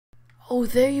Oh,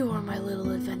 there you are, my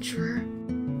little adventurer.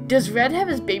 Does Red have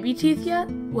his baby teeth yet?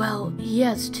 Well, he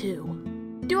has two.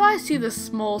 Do I see the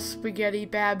small spaghetti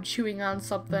Bab chewing on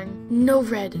something? No,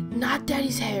 Red, not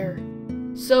Daddy's hair.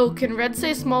 So, can Red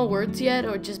say small words yet,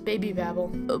 or just baby babble?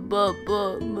 Man.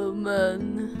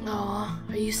 Aw,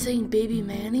 are you saying baby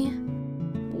Manny?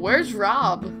 Where's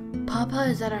Rob? Papa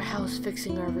is at our house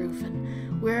fixing our roof,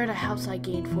 and we're at a house I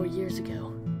gained 4 years ago.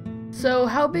 So,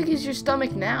 how big is your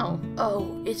stomach now?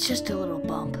 Oh, it's just a little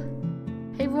bump.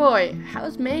 Hey Roy,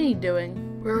 how's Manny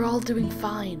doing? We're all doing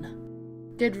fine.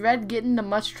 Did Red get into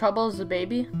much trouble as a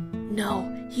baby? No,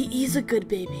 he's a good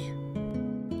baby.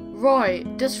 Roy,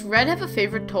 does Red have a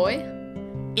favorite toy?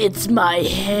 It's my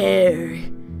hair.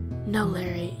 No,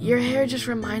 Larry, your hair just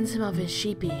reminds him of his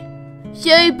sheepy.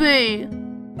 Sheepy!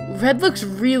 Red looks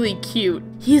really cute.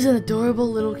 He's an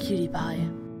adorable little cutie pie.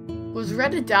 Was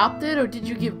Red adopted, or did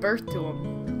you give birth to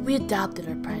him? We adopted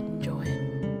our pride and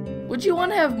joy. Would you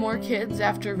want to have more kids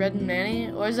after Red and Manny,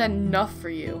 or is that enough for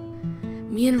you?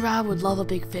 Me and Rob would love a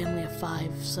big family of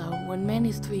 5, so when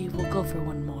Manny's 3, we'll go for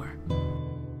one more.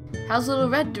 How's little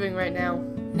Red doing right now?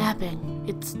 Napping.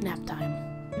 It's nap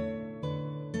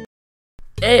time.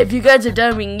 Hey, if you guys are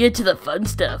done, we can get to the fun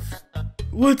stuff.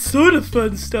 What sort of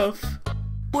fun stuff?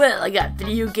 Well, I got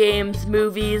video games,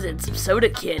 movies, and some soda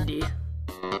candy.